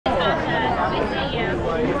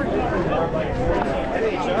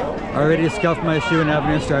Already scuffed my shoe and haven't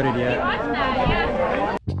even started yet.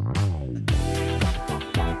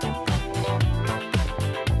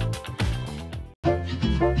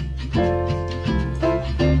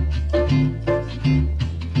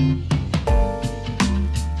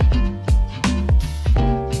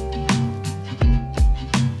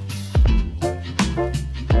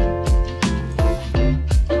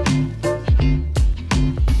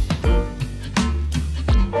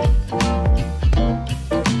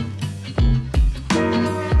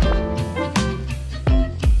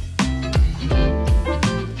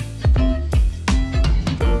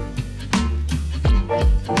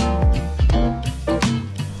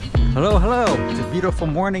 Hello, it's a beautiful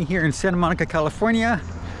morning here in Santa Monica, California.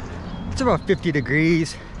 It's about 50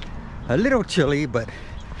 degrees, a little chilly, but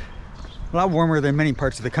a lot warmer than many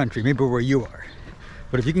parts of the country, maybe where you are.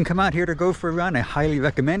 But if you can come out here to go for a run, I highly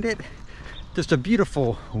recommend it. Just a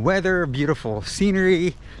beautiful weather, beautiful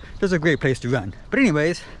scenery. Just a great place to run. But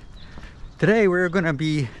anyways, today we're gonna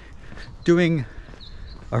be doing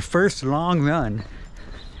our first long run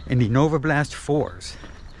in the Novablast 4s.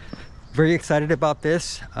 Very excited about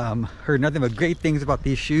this. Heard nothing but great things about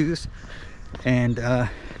these shoes, and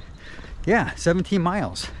yeah, 17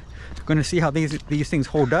 miles. Going to see how these things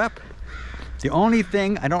hold up. The only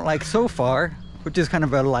thing I don't like so far, which is kind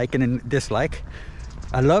of a like and a dislike,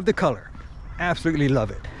 I love the color, absolutely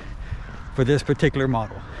love it for this particular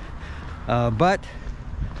model, but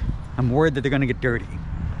I'm worried that they're going to get dirty.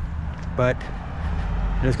 But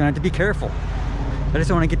I'm just going to have to be careful. I just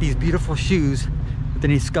don't want to get these beautiful shoes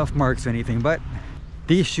any scuff marks or anything, but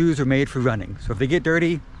these shoes are made for running, so if they get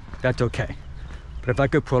dirty, that's okay. But if I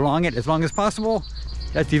could prolong it as long as possible,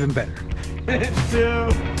 that's even better. 2,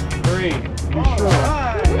 3. All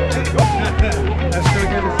right. Let's go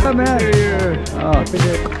get a come here. Oh,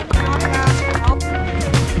 good.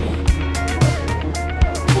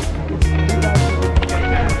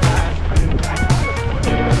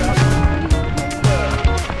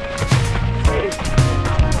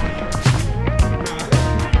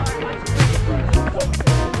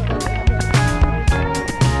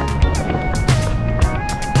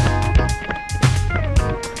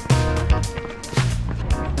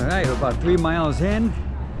 About 3 miles in,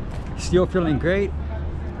 still feeling great.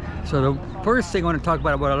 So the first thing I want to talk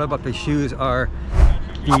about, what I love about the shoes, are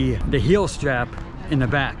the heel strap in the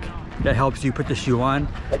back that helps you put the shoe on.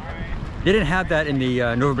 They didn't have that in the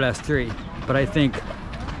Novablast 3, but I think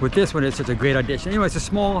with this one it's such a great addition. Anyway, it's a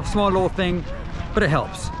small little thing, but it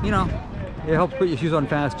helps. You know, it helps put your shoes on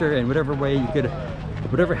faster, and whatever way you could,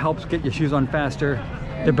 whatever helps get your shoes on faster,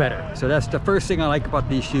 the better. So that's the first thing I like about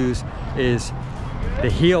these shoes, is the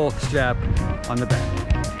heel strap on the back.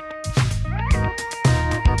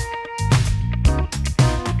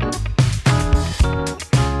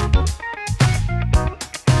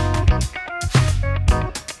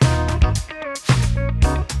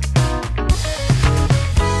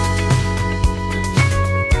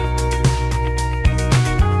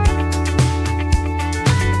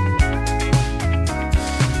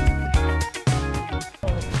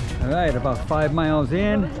 All right, about 5 miles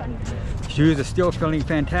in. Shoes are still feeling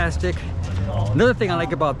fantastic. Another thing I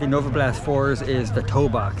like about the Novablast 4s is the toe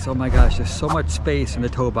box. Oh my gosh, there's so much space in the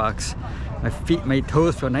toe box. My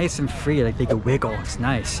toes feel nice and free, like they can wiggle. It's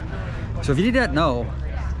nice. So if you did not know,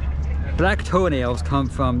 black toenails come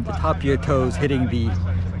from the top of your toes hitting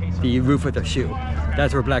the roof of the shoe.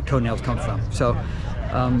 That's where black toenails come from. So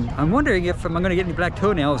I'm wondering if I'm gonna get any black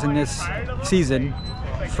toenails in this season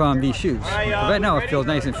from these shoes. But right now it feels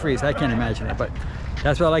nice and free, so I can't imagine it. But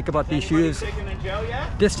that's what I like about these shoes.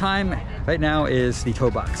 This time, right now, is the toe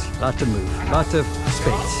box. Lots of move, lots of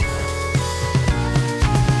space.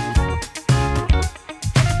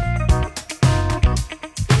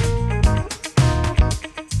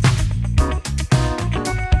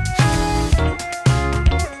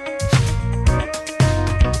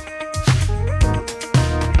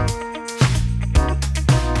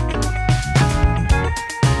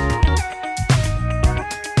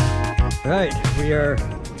 Right, we are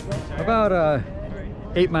about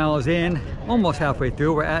 8 miles in, almost halfway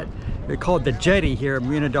through. They're called the Jetty here at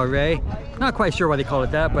Marina del Rey. Not quite sure why they call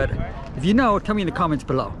it that, but if you know, tell me in the comments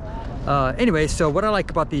below. Anyway, so what I like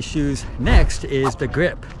about these shoes next is the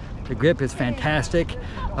grip. The grip is fantastic.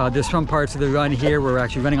 There's some parts of the run here where we're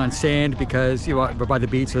actually running on sand because we're by the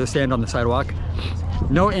beach, so there's sand on the sidewalk.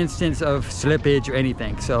 No instance of slippage or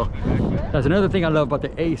anything. So that's another thing I love about the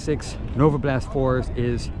Asics Novablast 4s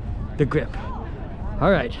is the grip. All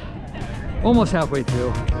right, almost halfway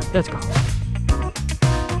through. Let's go.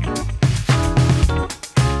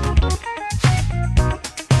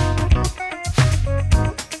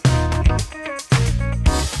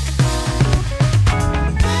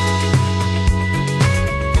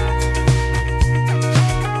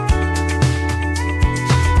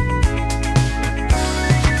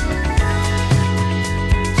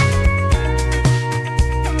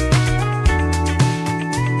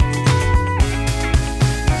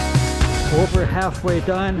 halfway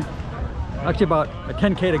done. Actually about a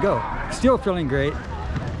 10K to go. Still feeling great.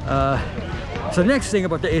 So the next thing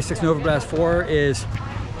about the Asics Novablast 4 is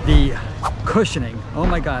the cushioning. Oh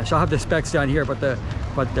my gosh, I'll have the specs down here, but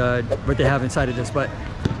what they have inside of this. But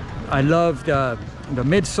I love the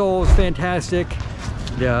midsole is fantastic.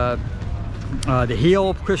 The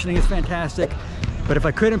heel cushioning is fantastic. But if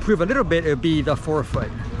I could improve a little bit, it would be the forefoot.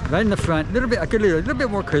 Right in the front, a little bit. I could do a little bit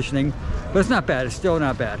more cushioning, but it's not bad. It's still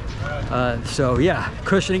not bad. So yeah,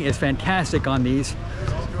 cushioning is fantastic on these.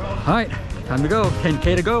 All right, time to go.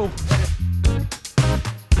 10K to go.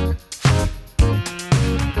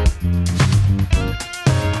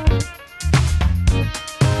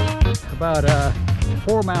 About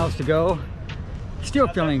 4 miles to go. Still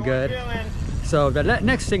feeling good. So the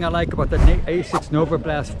next thing I like about the Asics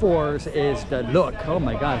Novablast 4s is the look. Oh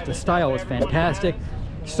my gosh, the style is fantastic.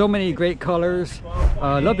 So many great colors.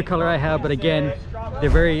 Love the color I have, but again, they're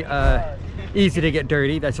very easy to get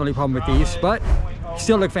dirty. That's the only problem with these, but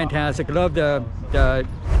still look fantastic. Love the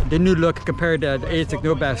new look compared to the Asics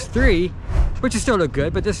Novablast 3, which is still look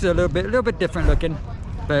good, but this is a little bit different looking,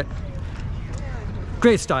 but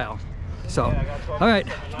great style. So, all right,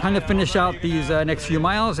 time to finish out these next few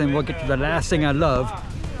miles, and we'll get to the last thing I love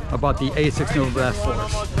about the Asics Novablast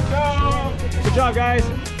 4s. Good job, guys.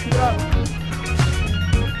 Good job.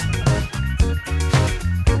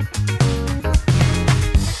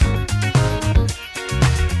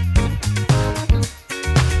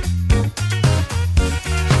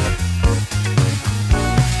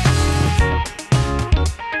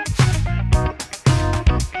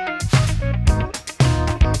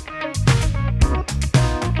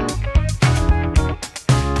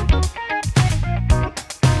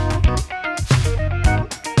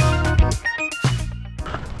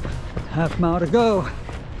 Half mile to go.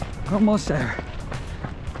 Almost there.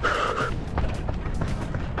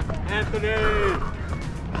 Anthony!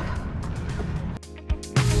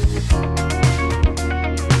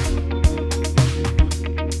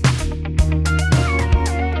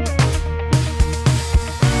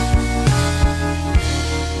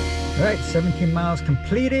 All right, 17 miles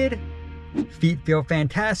completed. Feet feel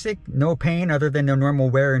fantastic. No pain other than the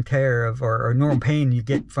normal wear and tear of or normal pain you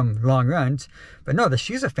get from long runs. But no, the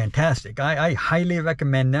shoes are fantastic. I highly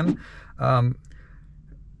recommend them.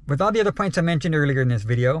 With all the other points I mentioned earlier in this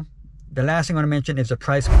video, the last thing I want to mention is the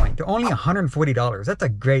price point. They're only $140. That's a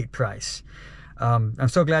great price. I'm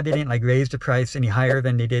so glad they didn't like raise the price any higher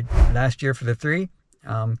than they did last year for the 3.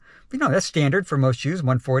 But you know, that's standard for most shoes,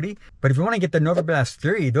 $140. But if you want to get the Novablast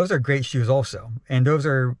 3, those are great shoes also. And those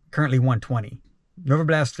are currently $120.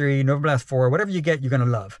 Novablast 3, Novablast 4, whatever you get, you're going to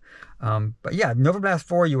love. But yeah, Novablast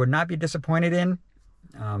 4, you would not be disappointed in.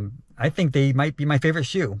 I think they might be my favorite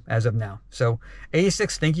shoe as of now. So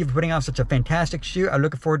Asics, thank you for putting out such a fantastic shoe. I'm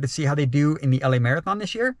looking forward to see how they do in the LA Marathon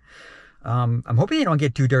this year. I'm hoping they don't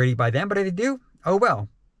get too dirty by then, but if they do, oh well.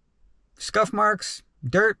 Scuff marks,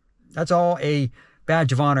 dirt, that's all a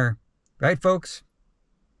badge of honor, right folks?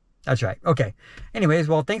 That's right. Okay, anyways,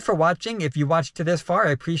 well, thanks for watching. If you watched to this far,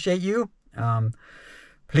 I appreciate you.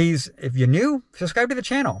 Please, if you're new, subscribe to the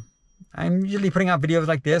channel. I'm usually putting out videos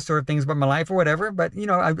like this or things about my life or whatever, but you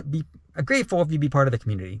know, I'd be grateful if you'd be part of the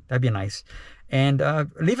community. That'd be nice. And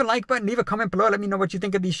leave a like button, leave a comment below. Let me know what you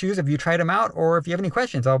think of these shoes, if you tried them out, or if you have any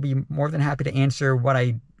questions. I'll be more than happy to answer what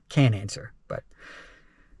I can answer. But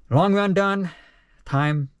long run done,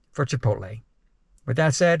 time for Chipotle. With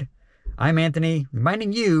that said, I'm Anthony,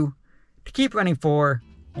 reminding you to keep running for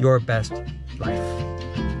your best life.